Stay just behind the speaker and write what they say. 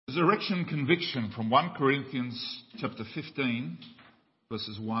Resurrection conviction from 1 Corinthians chapter 15,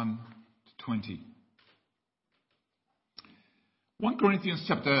 verses 1 to 20. 1 Corinthians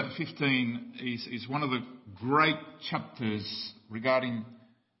chapter 15 is one of the great chapters regarding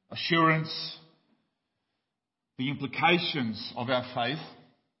assurance, the implications of our faith.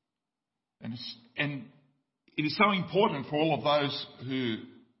 And it is so important for all of those who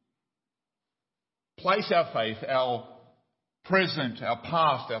place our faith, our present, our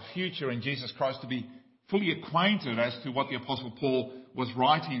past, our future in Jesus Christ, to be fully acquainted as to what the Apostle Paul was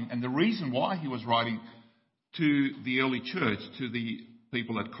writing and the reason why he was writing to the early church, to the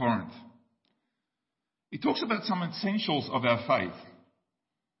people at Corinth. He talks about some essentials of our faith.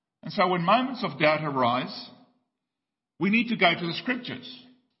 And so when moments of doubt arise, we need to go to the Scriptures.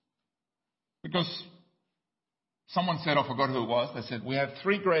 Because someone said, I forgot who it was, they said, we have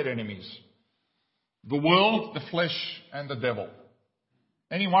three great enemies: the world, the flesh, and the devil.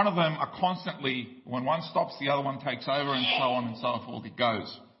 Any one of them are constantly, when one stops, the other one takes over, and so on and so forth it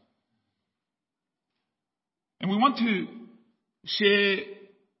goes. And we want to share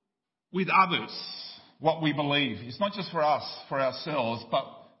with others what we believe. It's not just for us, for ourselves, but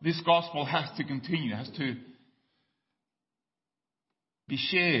this gospel has to continue, has to be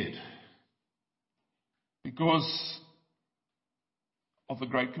shared because of the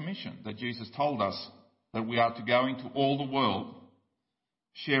Great Commission that Jesus told us, that we are to go into all the world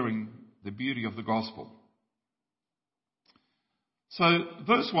sharing the beauty of the gospel. So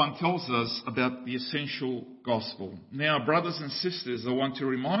verse 1 tells us about the essential gospel. Now, brothers and sisters, I want to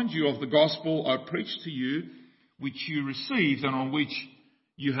remind you of the gospel I preached to you, which you received and on which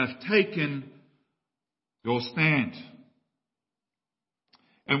you have taken your stand.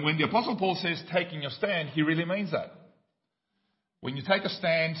 And when the Apostle Paul says taking your stand, he really means that. When you take a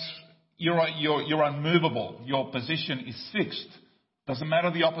stand, you're unmovable. Your position is fixed. Doesn't matter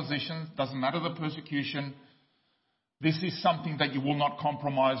the opposition, doesn't matter the persecution. This is something that you will not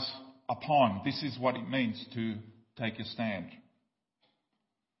compromise upon. This is what it means to take a stand.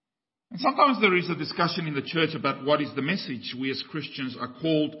 And sometimes there is a discussion in the church about what is the message we as Christians are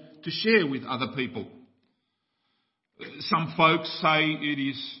called to share with other people. Some folks say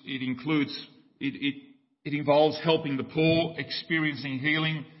it involves helping the poor, experiencing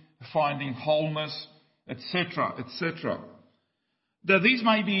healing, finding wholeness, etc., etc. Now, these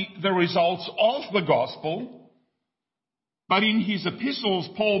may be the results of the gospel, but in his epistles,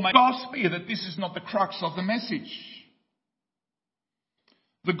 Paul makes it clear that this is not the crux of the message.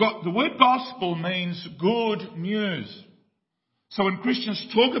 The word gospel means good news. So when Christians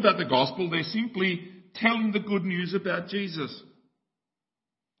talk about the gospel, they're simply telling the good news about Jesus.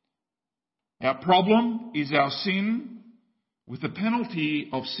 Our problem is our sin, with the penalty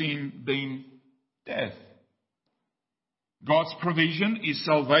of sin being death. God's provision is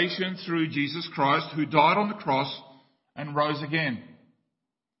salvation through Jesus Christ, who died on the cross and rose again.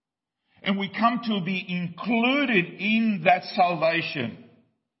 And we come to be included in that salvation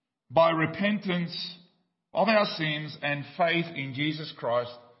by repentance of our sins and faith in Jesus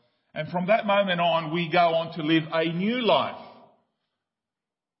Christ. And from that moment on, we go on to live a new life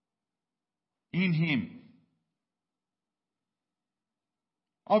in Him.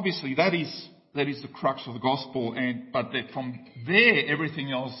 Obviously, that is the crux of the gospel, but that from there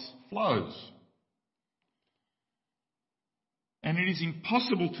everything else flows. And it is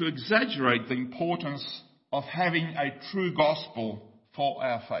impossible to exaggerate the importance of having a true gospel for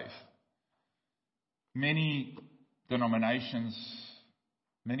our faith. Many denominations,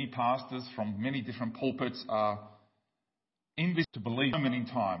 many pastors from many different pulpits are in this to believe moment in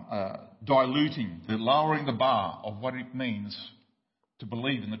time, diluting, lowering the bar of what it means to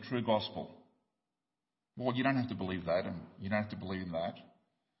believe in the true gospel. Well, you don't have to believe that, and you don't have to believe in that.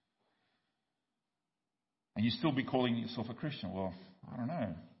 And you still be calling yourself a Christian. Well, I don't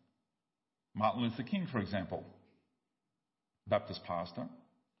know. Martin Luther King, for example, Baptist pastor.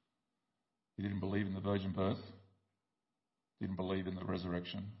 He didn't believe in the virgin birth. Didn't believe in the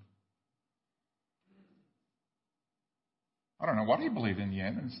resurrection. I don't know what he believed in the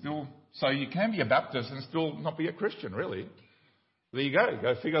end, and still. So you can be a Baptist and still not be a Christian, really. There you go.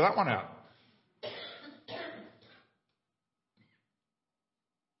 Go figure that one out.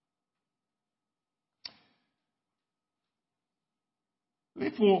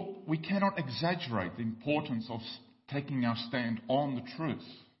 Therefore, we cannot exaggerate the importance of taking our stand on the truth.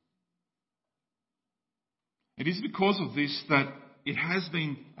 It is because of this that it has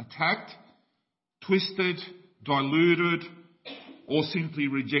been attacked, twisted, diluted, or simply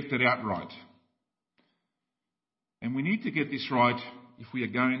rejected outright. And we need to get this right if we are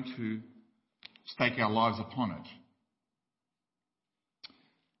going to stake our lives upon it.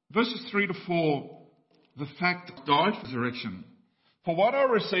 Verses 3 to 4, the fact died for resurrection. For what I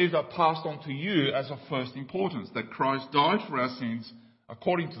received I passed on to you as of first importance, that Christ died for our sins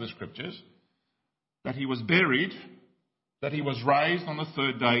according to the Scriptures, that he was buried, that he was raised on the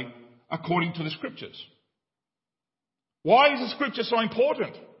third day according to the Scriptures. Why is the Scripture so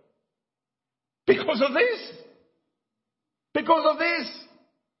important? Because of this. Because of this.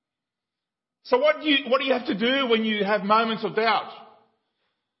 So what do you have to do when you have moments of doubt?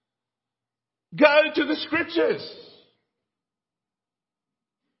 Go to the Scriptures.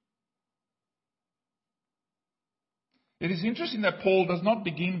 It is interesting that Paul does not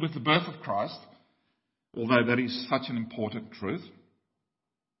begin with the birth of Christ, although that is such an important truth.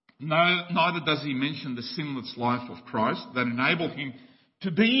 No, neither does he mention the sinless life of Christ that enabled him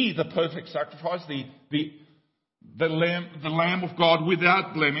to be the perfect sacrifice, the Lamb of God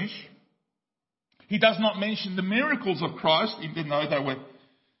without blemish. He does not mention the miracles of Christ, even though there were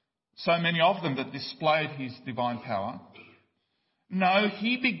so many of them that displayed his divine power. No,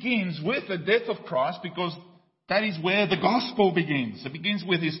 he begins with the death of Christ because that is where the gospel begins. It begins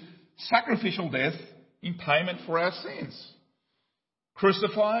with his sacrificial death in payment for our sins.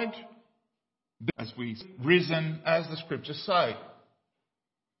 Crucified, as we risen, as the Scriptures say.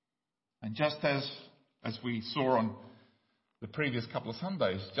 And just as we saw on the previous couple of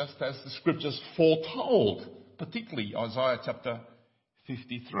Sundays, just as the Scriptures foretold, particularly Isaiah chapter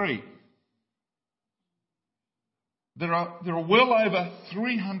 53. There are well over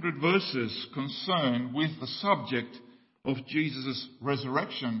 300 verses concerned with the subject of Jesus'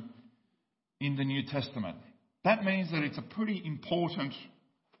 resurrection in the New Testament. That means that it's a pretty important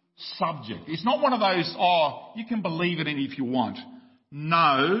subject. It's not one of those, you can believe it in if you want.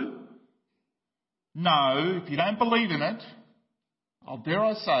 No, if you don't believe in it, dare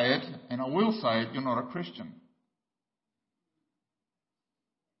I say it, and I will say it, you're not a Christian.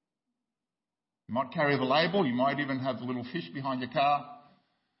 You might carry the label, you might even have the little fish behind your car,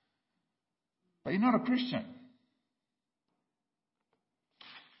 but you're not a Christian.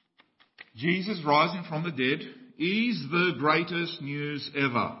 Jesus rising from the dead is the greatest news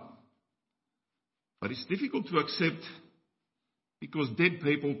ever. But it's difficult to accept because dead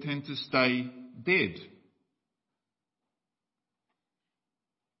people tend to stay dead.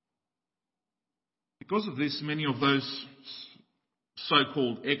 Because of this, many of those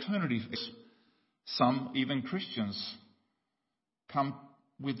so-called alternatives, some even Christians, come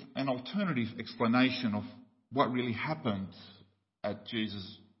with an alternative explanation of what really happened at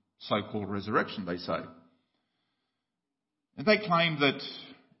Jesus' so-called resurrection, they say. And they claim that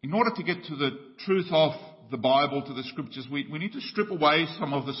in order to get to the truth of the Bible, to the Scriptures, we need to strip away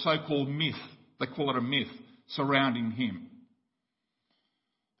some of the so-called myth, they call it a myth, surrounding him.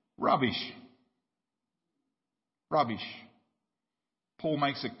 Rubbish. Paul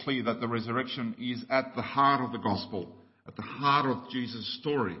makes it clear that the resurrection is at the heart of the gospel, at the heart of Jesus'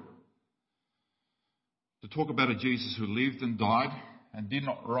 story. To talk about a Jesus who lived and died and did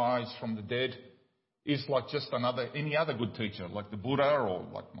not rise from the dead is like just any other good teacher, like the Buddha or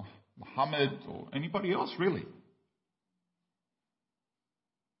like Muhammad or anybody else really.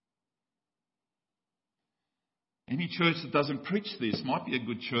 Any church that doesn't preach this might be a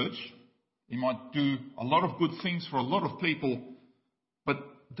good church. It might do a lot of good things for a lot of people, but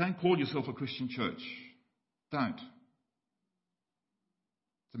don't call yourself a Christian church. Don't.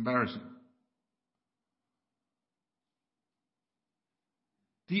 It's embarrassing.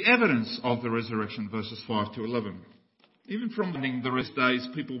 The evidence of the resurrection, verses 5 to 11. Even from the rest days,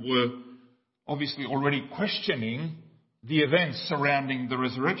 people were obviously already questioning the events surrounding the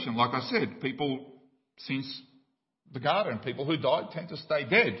resurrection. Like I said, people since the garden, people who died tend to stay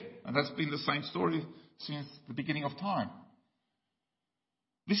dead. And that's been the same story since the beginning of time.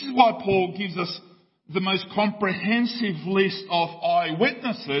 This is why Paul gives us the most comprehensive list of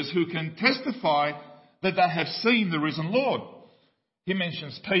eyewitnesses who can testify that they have seen the risen Lord. He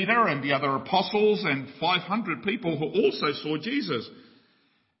mentions Peter and the other apostles and 500 people who also saw Jesus.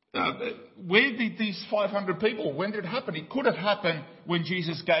 Where did these 500 people, when did it happen? It could have happened when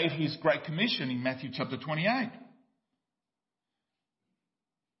Jesus gave his Great Commission in Matthew chapter 28.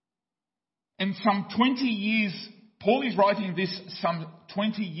 And some 20 years, Paul is writing this some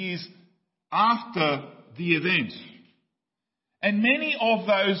 20 years after the event. And many of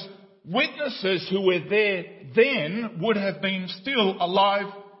those witnesses who were there then would have been still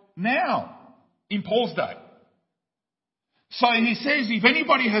alive now in Paul's day. So he says, if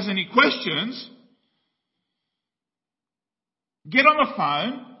anybody has any questions, get on the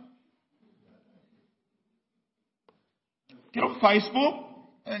phone, get on Facebook,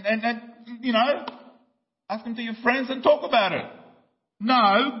 and ask them to your friends and talk about it.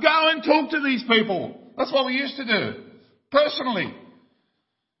 No, go and talk to these people. That's what we used to do. Personally.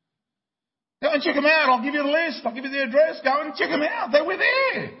 Go and check them out. I'll give you the list. I'll give you the address. Go and check them out. They were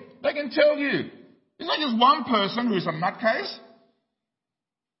there. They can tell you. It's not just one person who's a nutcase.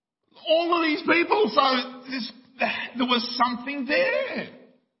 All of these people. So there was something there.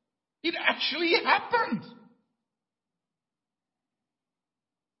 It actually happened.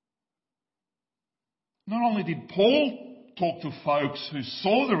 Not only did Paul talk to folks who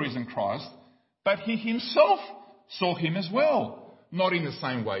saw the risen Christ, but he himself saw him as well. Not in the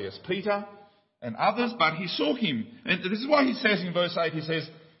same way as Peter and others, but he saw him. And this is why he says in verse 8, he says,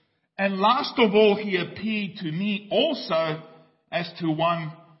 and last of all he appeared to me also as to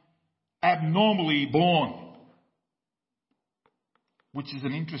one abnormally born. Which is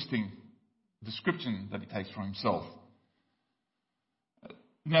an interesting description that he takes for himself.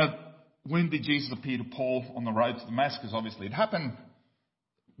 Now, when did Jesus appear to Paul on the road to Damascus? Obviously, it happened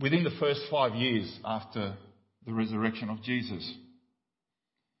within the first 5 years after the resurrection of Jesus.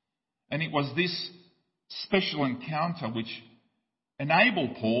 And it was this special encounter which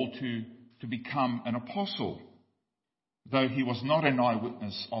enabled Paul to become an apostle, though he was not an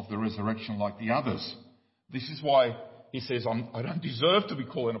eyewitness of the resurrection like the others. This is why he says, I don't deserve to be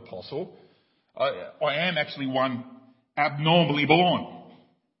called an apostle. I am actually one abnormally born.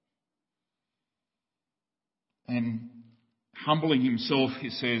 And humbling himself, he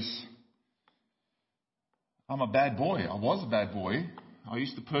says, I'm a bad boy. I was a bad boy. I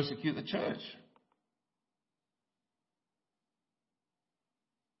used to persecute the church.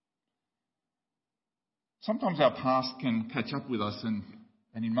 Sometimes our past can catch up with us, and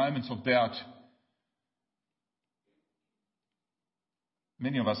in moments of doubt,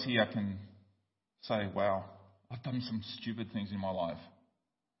 many of us here can say, wow, I've done some stupid things in my life.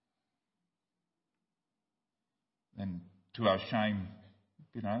 And to our shame,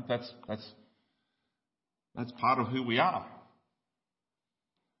 that's part of who we are.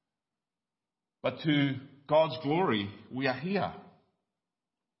 But to God's glory, we are here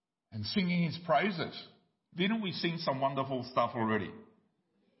and singing His praises. Didn't we sing some wonderful stuff already?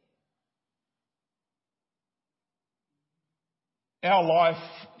 Our life,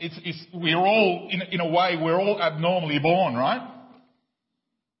 we're all, in a way, we're all abnormally born, right?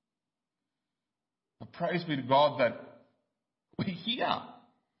 But praise be to God that we're here.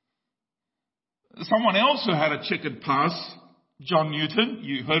 Someone else who had a checkered past, John Newton,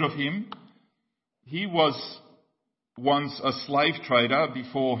 you heard of him. He was once a slave trader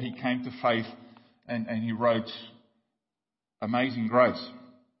before he came to faith, and he wrote Amazing Grace.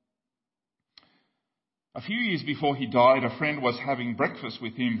 A few years before he died, a friend was having breakfast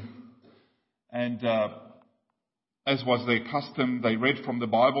with him, and as was their custom, they read from the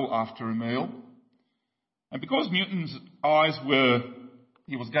Bible after a meal. And because Newton's eyes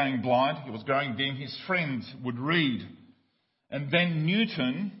he was going blind, he was going dim, his friend would read. And then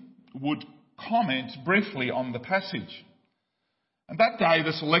Newton would comment briefly on the passage. And that day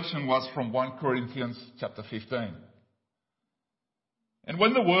the selection was from 1 Corinthians chapter 15. And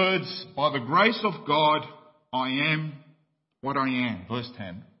when the words, by the grace of God, I am what I am, verse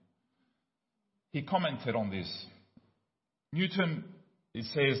 10, he commented on this. Newton, it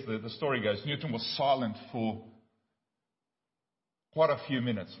says, the story goes, Newton was silent for quite a few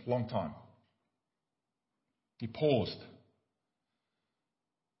minutes, long time. He paused.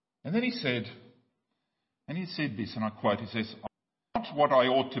 And then he said this, and I quote, he says, I'm not what I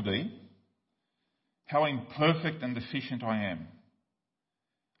ought to be, how imperfect and deficient I am.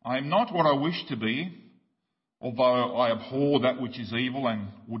 I am not what I wish to be, although I abhor that which is evil and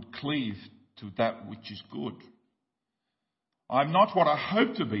would cleave to that which is good. I am not what I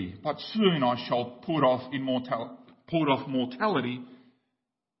hope to be, but soon I shall put off mortality,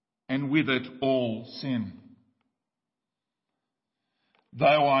 and with it all sin.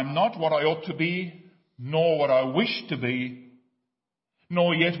 Though I am not what I ought to be, nor what I wish to be,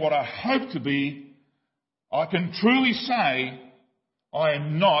 nor yet what I hope to be, I can truly say I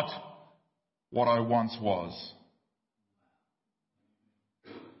am not what I once was.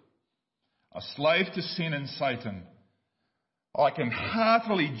 A slave to sin and Satan, I can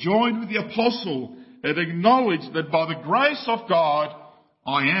heartily join with the apostle and acknowledge that by the grace of God,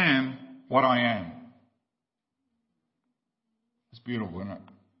 I am what I am. It's beautiful, isn't it?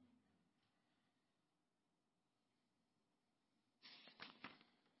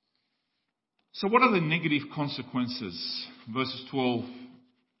 So what are the negative consequences? Verses 12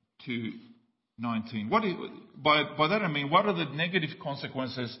 to 19. By that I mean, what are the negative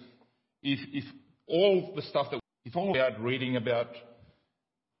consequences if all the stuff if all we are reading about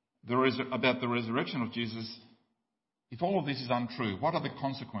the resurrection of Jesus if all of this is untrue, what are the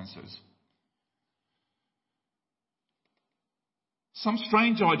consequences? Some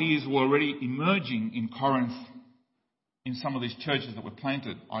strange ideas were already emerging in Corinth, in some of these churches that were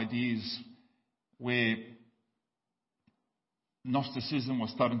planted. Ideas where Gnosticism was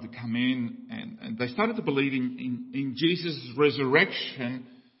starting to come in, and they started to believe in Jesus' resurrection,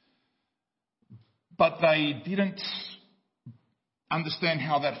 but they didn't understand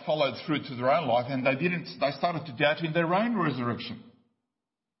how that followed through to their own life, and they started to doubt in their own resurrection.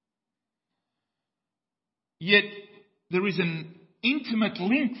 Yet there is an intimate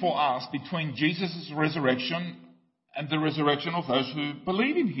link for us between Jesus' resurrection and the resurrection of those who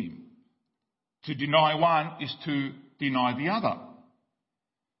believe in him. To deny one is to deny the other.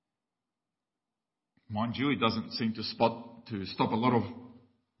 Mind you, it doesn't seem to stop a lot of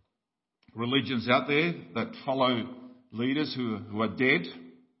religions out there that follow leaders who are dead.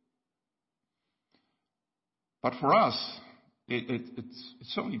 But for us, it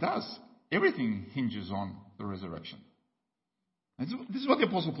certainly does. Everything hinges on the resurrection. And this is what the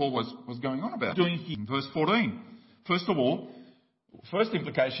Apostle Paul was going on about. Doing here in verse 14. First of all, first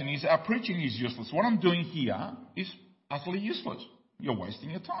implication is our preaching is useless. What I'm doing here is utterly useless. You're wasting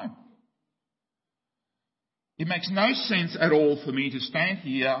your time. It makes no sense at all for me to stand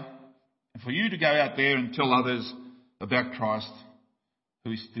here and for you to go out there and tell others about Christ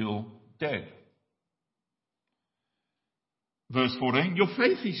who is still dead. Verse 14, your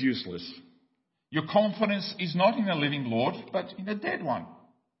faith is useless. Your confidence is not in a living Lord, but in a dead one.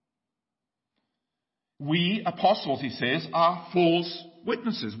 We apostles, he says, are false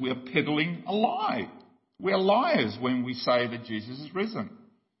witnesses. We are peddling a lie. We are liars when we say that Jesus is risen.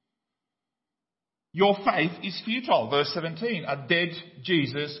 Your faith is futile. Verse 17, a dead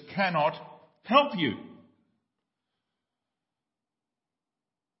Jesus cannot help you.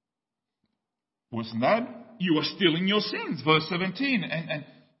 Worse than that, you are still in your sins. Verse 17,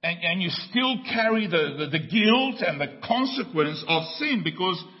 and you still carry the guilt and the consequence of sin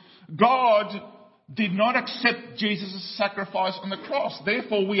because God did not accept Jesus' sacrifice on the cross.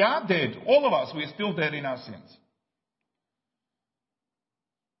 Therefore, we are dead. All of us, we are still dead in our sins.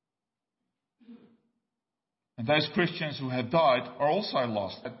 And those Christians who have died are also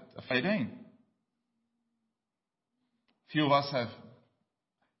lost at 18. Few of us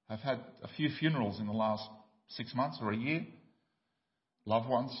have had a few funerals in the last 6 months or a year. Loved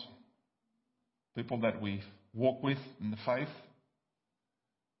ones. People that we walk with in the faith.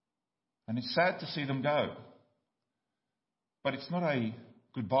 And it's sad to see them go. But it's not a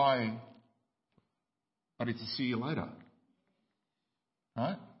goodbye, but it's a see you later.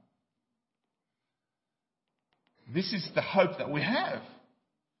 Right? This is the hope that we have.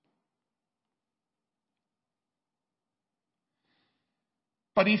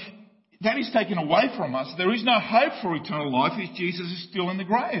 But if that is taken away from us, there is no hope for eternal life if Jesus is still in the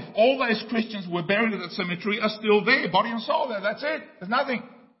grave. All those Christians who were buried at that cemetery are still there, body and soul there. That's it. There's nothing.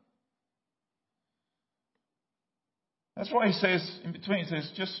 That's why he says, in between, he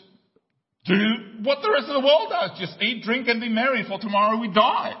says, just do what the rest of the world does. Just eat, drink and be merry, for tomorrow we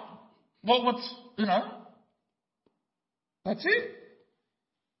die. Well, that's it.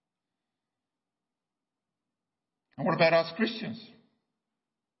 And what about us Christians?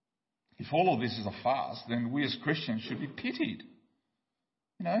 If all of this is a fast, then we as Christians should be pitied.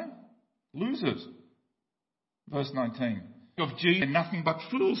 Losers. Verse 19. Of Jesus, nothing but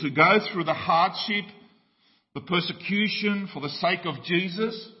fools who go through the hardship, the persecution for the sake of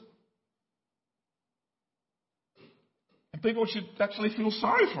Jesus. And people should actually feel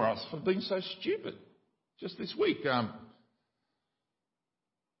sorry for us for being so stupid. Just this week,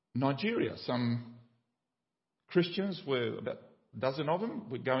 Nigeria, some Christians were about a dozen of them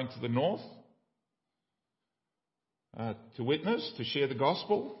were going to the north to witness, to share the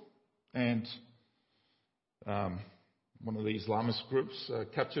gospel, and one of the Islamist groups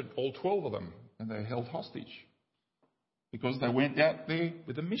captured all 12 of them, and they held hostage because they went out there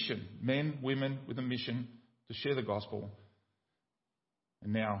with a mission, men, women with a mission to share the gospel,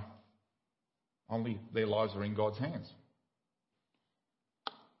 and now only their lives are in God's hands.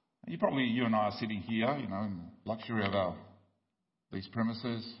 You and I are sitting here, in the luxury of these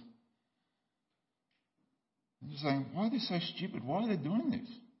premises. And you're saying, why are they so stupid? Why are they doing this?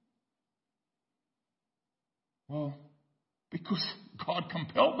 Well, because God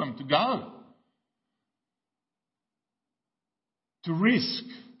compelled them to go. To risk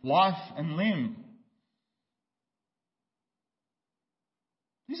life and limb.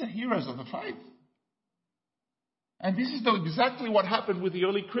 These are heroes of the faith. And this is exactly what happened with the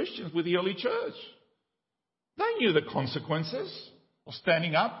early Christians, with the early church. They knew the consequences of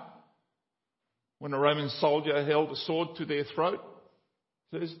standing up when a Roman soldier held a sword to their throat,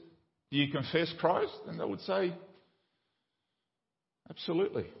 says, "Do you confess Christ?" And they would say,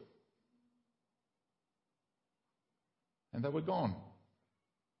 "Absolutely." And they were gone.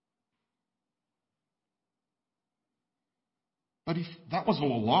 But if that was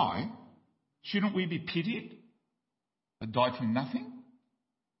all a lie, shouldn't we be pitied and died for nothing?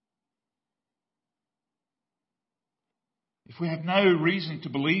 If we have no reason to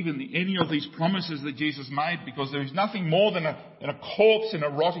believe in any of these promises that Jesus made, because there is nothing more than a corpse in a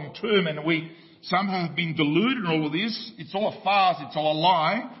rotting tomb, and we somehow have been deluded in all of this, it's all a farce, it's all a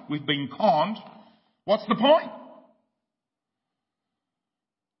lie, we've been conned, what's the point?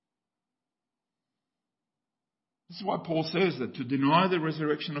 This is why Paul says that to deny the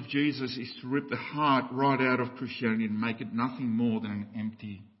resurrection of Jesus is to rip the heart right out of Christianity and make it nothing more than an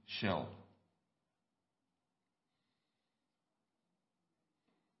empty shell.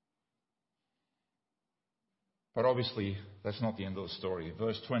 But obviously, that's not the end of the story.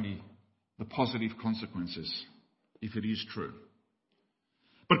 Verse 20, the positive consequences, if it is true.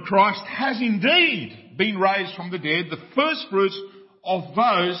 But Christ has indeed been raised from the dead, the first fruits of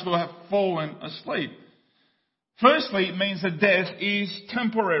those who have fallen asleep. Firstly, it means that death is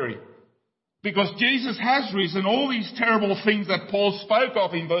temporary. Because Jesus has risen, all these terrible things that Paul spoke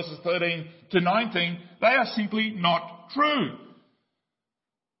of in verses 13 to 19, they are simply not true.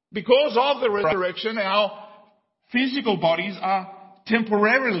 Because of the resurrection, our physical bodies are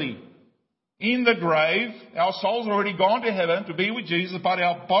temporarily in the grave. Our soul's already gone to heaven to be with Jesus, but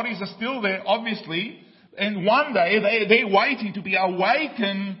our bodies are still there, obviously. And one day they're waiting to be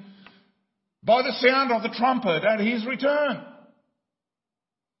awakened by the sound of the trumpet at his return.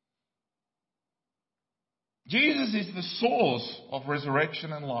 Jesus is the source of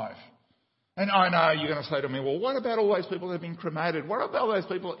resurrection and life. And I know you're going to say to me, well, what about all those people that have been cremated? What about those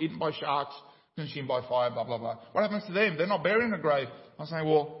people eaten by sharks, consumed by fire, blah, blah, blah? What happens to them? They're not buried in a grave. I say,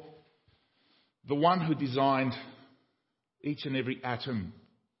 well, the one who designed each and every atom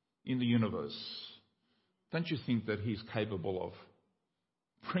in the universe, don't you think that he's capable of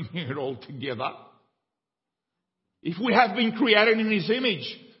bringing it all together? If we have been created in his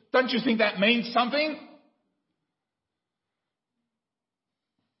image, don't you think that means something?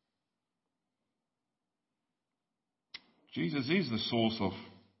 Jesus is the source of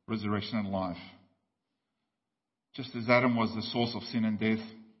resurrection and life. Just as Adam was the source of sin and death,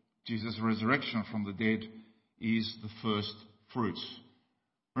 Jesus' resurrection from the dead is the first fruits.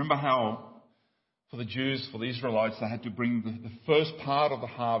 Remember how for the Jews, for the Israelites, they had to bring the first part of the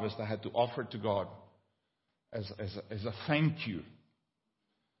harvest, they had to offer it to God as a thank you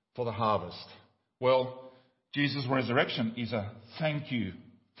for the harvest. Well, Jesus' resurrection is a thank you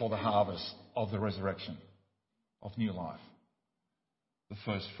for the harvest of the resurrection of new life, the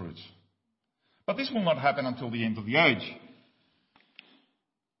first fruits. But this will not happen until the end of the age.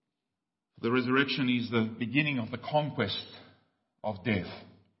 The resurrection is the beginning of the conquest of death.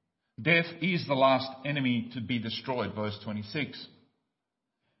 Death is the last enemy to be destroyed, verse 26.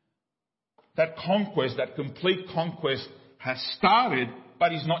 That conquest, that complete conquest has started,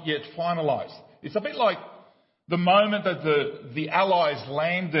 but is not yet finalized. It's a bit like the moment that the Allies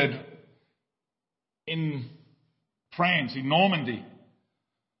landed in France, in Normandy.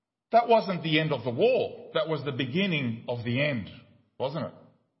 That wasn't the end of the war. That was the beginning of the end, wasn't it?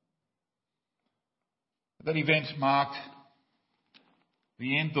 That event marked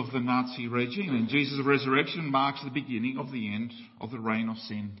the end of the Nazi regime, and Jesus' resurrection marks the beginning of the end of the reign of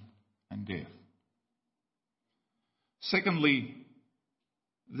sin and death. Secondly,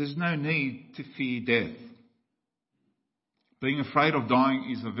 there's no need to fear death. Being afraid of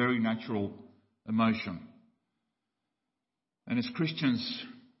dying is a very natural emotion. And as Christians,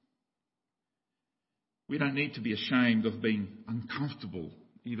 we don't need to be ashamed of being uncomfortable,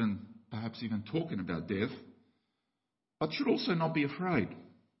 perhaps even talking about death, but should also not be afraid.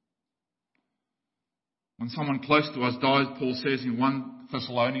 When someone close to us dies, Paul says in 1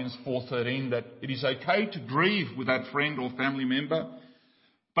 Thessalonians 4:13 that it is okay to grieve with that friend or family member,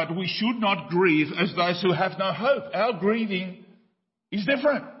 but we should not grieve as those who have no hope. Our grieving is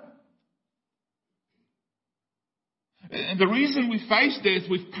different. And the reason we face death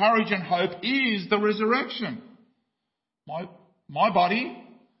with courage and hope is the resurrection. My body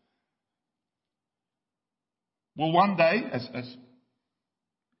will one day, as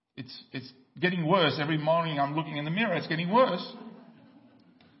it's getting worse. Every morning I'm looking in the mirror, it's getting worse.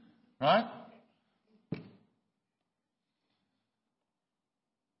 Right?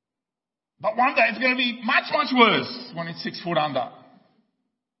 But one day it's going to be much, much worse when it's 6 foot under.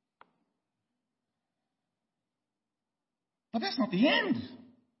 But that's not the end.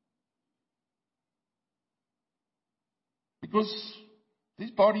 Because this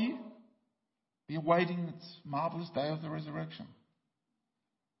body be awaiting its marvellous day of the resurrection.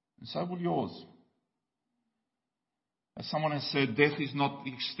 And so will yours. As someone has said, death is not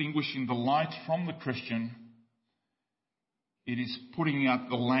extinguishing the light from the Christian. It is putting out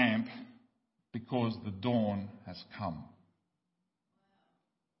the lamp because the dawn has come.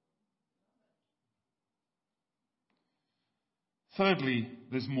 Thirdly,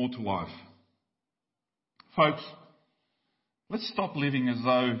 there's more to life. Folks, let's stop living as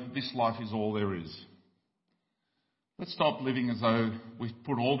though this life is all there is. Let's stop living as though we've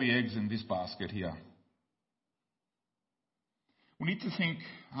put all the eggs in this basket here. We need to think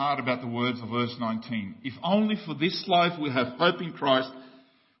hard about the words of verse 19. If only for this life we have hope in Christ,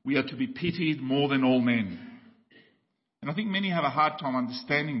 we are to be pitied more than all men. And I think many have a hard time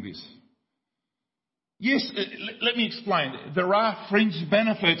understanding this. Yes, let me explain. There are fringe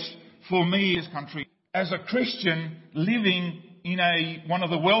benefits for me as a country, as a Christian living in one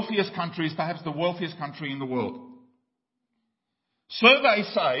of the wealthiest countries, perhaps the wealthiest country in the world. Surveys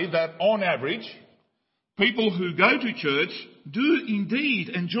say that on average, people who go to church do indeed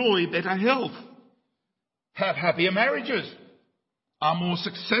enjoy better health, have happier marriages, are more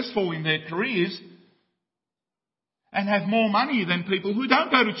successful in their careers, and have more money than people who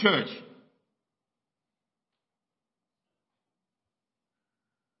don't go to church.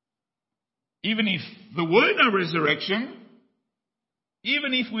 Even if there were no resurrection,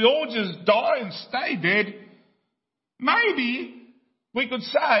 even if we all just die and stay dead, maybe we could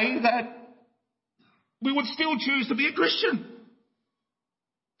say that we would still choose to be a Christian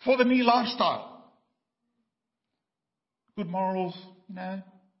for the new lifestyle. Good morals, that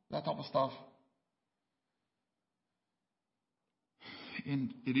type of stuff.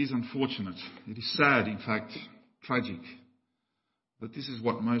 And it is unfortunate. It is sad, in fact, tragic, that this is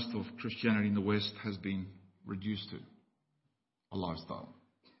what most of Christianity in the West has been reduced to, a lifestyle.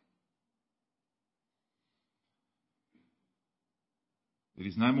 It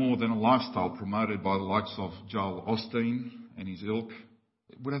is no more than a lifestyle promoted by the likes of Joel Osteen and his ilk.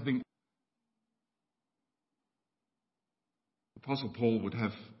 It would have been, Apostle Paul would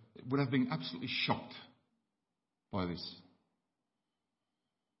have been absolutely shocked by this.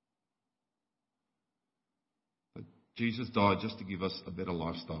 But Jesus died just to give us a better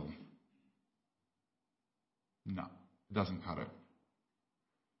lifestyle. No, it doesn't cut it.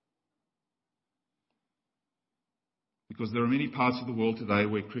 Because there are many parts of the world today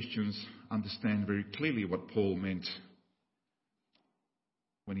where Christians understand very clearly what Paul meant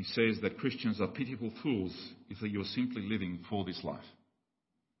when he says that Christians are pitiful fools if you're simply living for this life.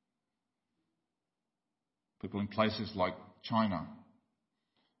 People in places like China,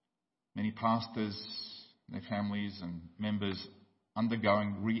 many pastors, their families and members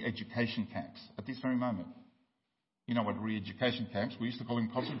undergoing re-education camps at this very moment. You know what re-education camps? We used to call them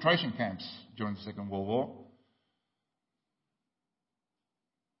concentration camps during the Second World War.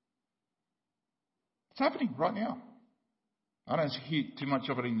 It's happening right now. I don't hear too much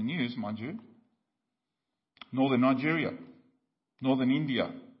of it in the news, mind you. Northern Nigeria, Northern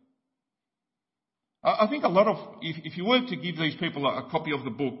India. I think a lot of, if you were to give these people a copy of the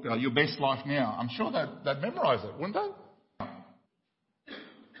book, Your Best Life Now, I'm sure they'd memorise it, wouldn't they?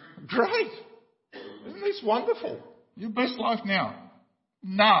 Great. Isn't this wonderful? Your best life now.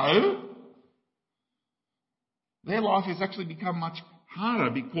 No. Their life has actually become much harder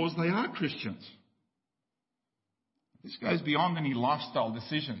because they are Christians. This goes beyond any lifestyle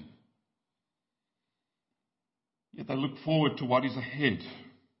decision. Yet they look forward to what is ahead.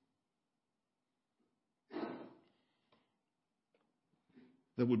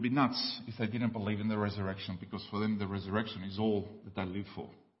 They would be nuts if they didn't believe in the resurrection, because for them the resurrection is all that they live for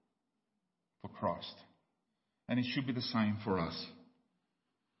Christ. And it should be the same for us.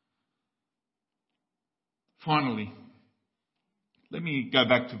 Finally, let me go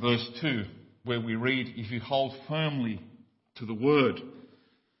back to verse 2. Where we read, if you hold firmly to the word.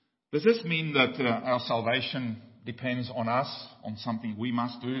 Does this mean that our salvation depends on us, on something we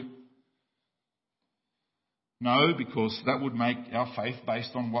must do? No, because that would make our faith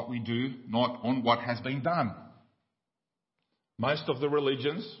based on what we do, not on what has been done. Most of the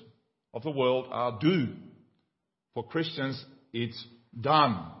religions of the world are do. For Christians, it's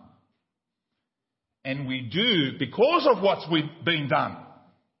done. And we do because of what's been done.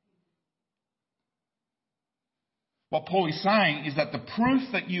 What Paul is saying is that the proof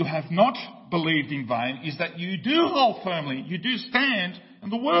that you have not believed in vain is that you do hold firmly, you do stand in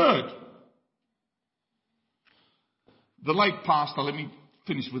the word. The late pastor, let me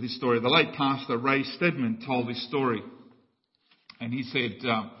finish with this story. The late pastor, Ray Stedman, told this story. And he said,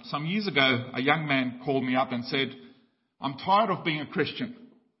 some years ago, a young man called me up and said, I'm tired of being a Christian.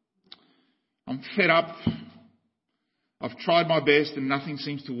 I'm fed up. I've tried my best and nothing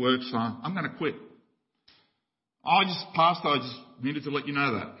seems to work, so I'm going to quit. Pastor, I just needed to let you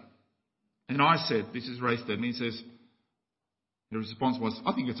know that. And I said, this is Ray Stead, and he says, the response was,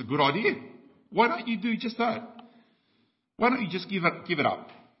 I think it's a good idea. Why don't you do just that? Why don't you just give it up?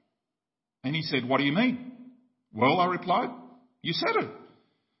 And he said, what do you mean? Well, I replied, you said it.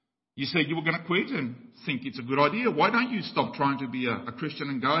 You said you were going to quit and think it's a good idea. Why don't you stop trying to be a Christian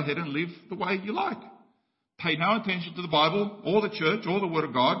and go ahead and live the way you like? Pay no attention to the Bible or the church or the Word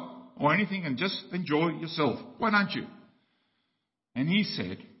of God or anything and just enjoy yourself. Why don't you? And he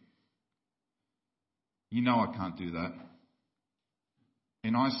said, you know I can't do that.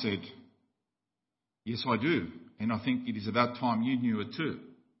 And I said, yes, I do. And I think it is about time you knew it too.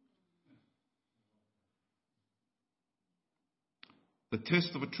 The test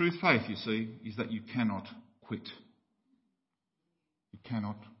of a true faith, you see, is that you cannot quit. You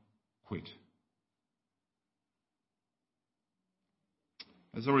cannot quit.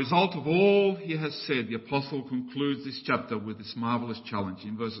 As a result of all he has said, the apostle concludes this chapter with this marvellous challenge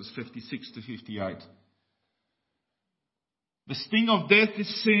in verses 56 to 58. The sting of death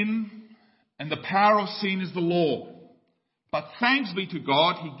is sin, and the power of sin is the law. But thanks be to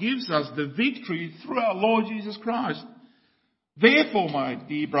God, he gives us the victory through our Lord Jesus Christ. Therefore, my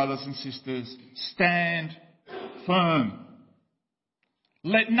dear brothers and sisters, stand firm.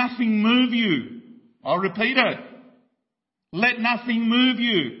 Let nothing move you. I'll repeat it. Let nothing move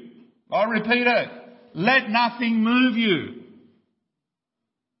you. I'll repeat it. Let nothing move you.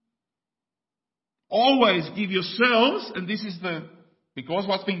 Always give yourselves, and because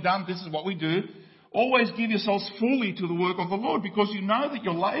what's being done, this is what we do. Always give yourselves fully to the work of the Lord, because you know that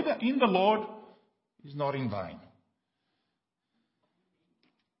your labour in the Lord is not in vain.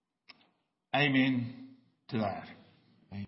 Amen to that.